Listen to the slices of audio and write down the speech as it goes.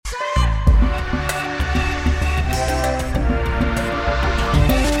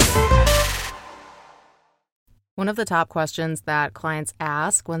One of the top questions that clients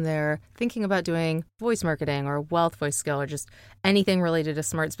ask when they're thinking about doing voice marketing or wealth voice skill or just anything related to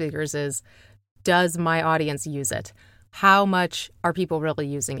smart speakers is, does my audience use it? How much are people really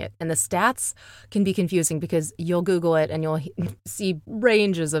using it? And the stats can be confusing because you'll Google it and you'll see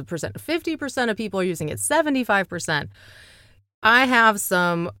ranges of percent. 50% of people are using it, 75%. I have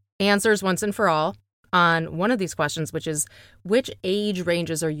some answers once and for all on one of these questions, which is which age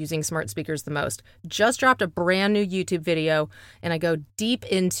ranges are using smart speakers the most. Just dropped a brand new YouTube video, and I go deep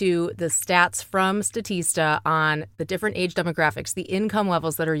into the stats from Statista on the different age demographics, the income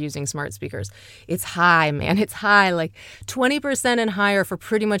levels that are using smart speakers. It's high, man. It's high, like 20% and higher for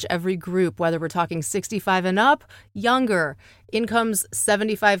pretty much every group, whether we're talking 65 and up, younger, incomes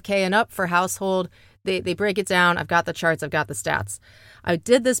 75K and up for household. They break it down. I've got the charts. I've got the stats. I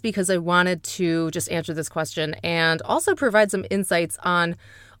did this because I wanted to just answer this question and also provide some insights on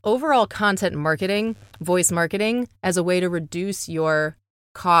overall content marketing, voice marketing, as a way to reduce your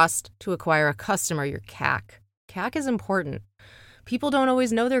cost to acquire a customer, your CAC. CAC is important. People don't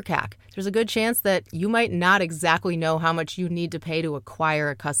always know their CAC. There's a good chance that you might not exactly know how much you need to pay to acquire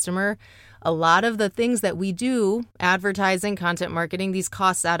a customer. A lot of the things that we do, advertising, content marketing, these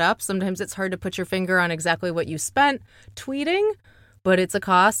costs add up. Sometimes it's hard to put your finger on exactly what you spent tweeting, but it's a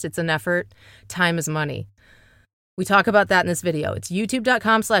cost, it's an effort. Time is money. We talk about that in this video. It's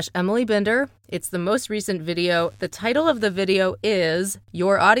youtube.com/Emily Binder. It's the most recent video. The title of the video is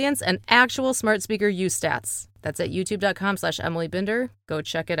Your Audience and Actual Smart Speaker Use Stats. That's at youtube.com/Emily Binder. Go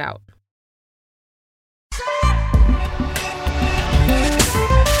check it out.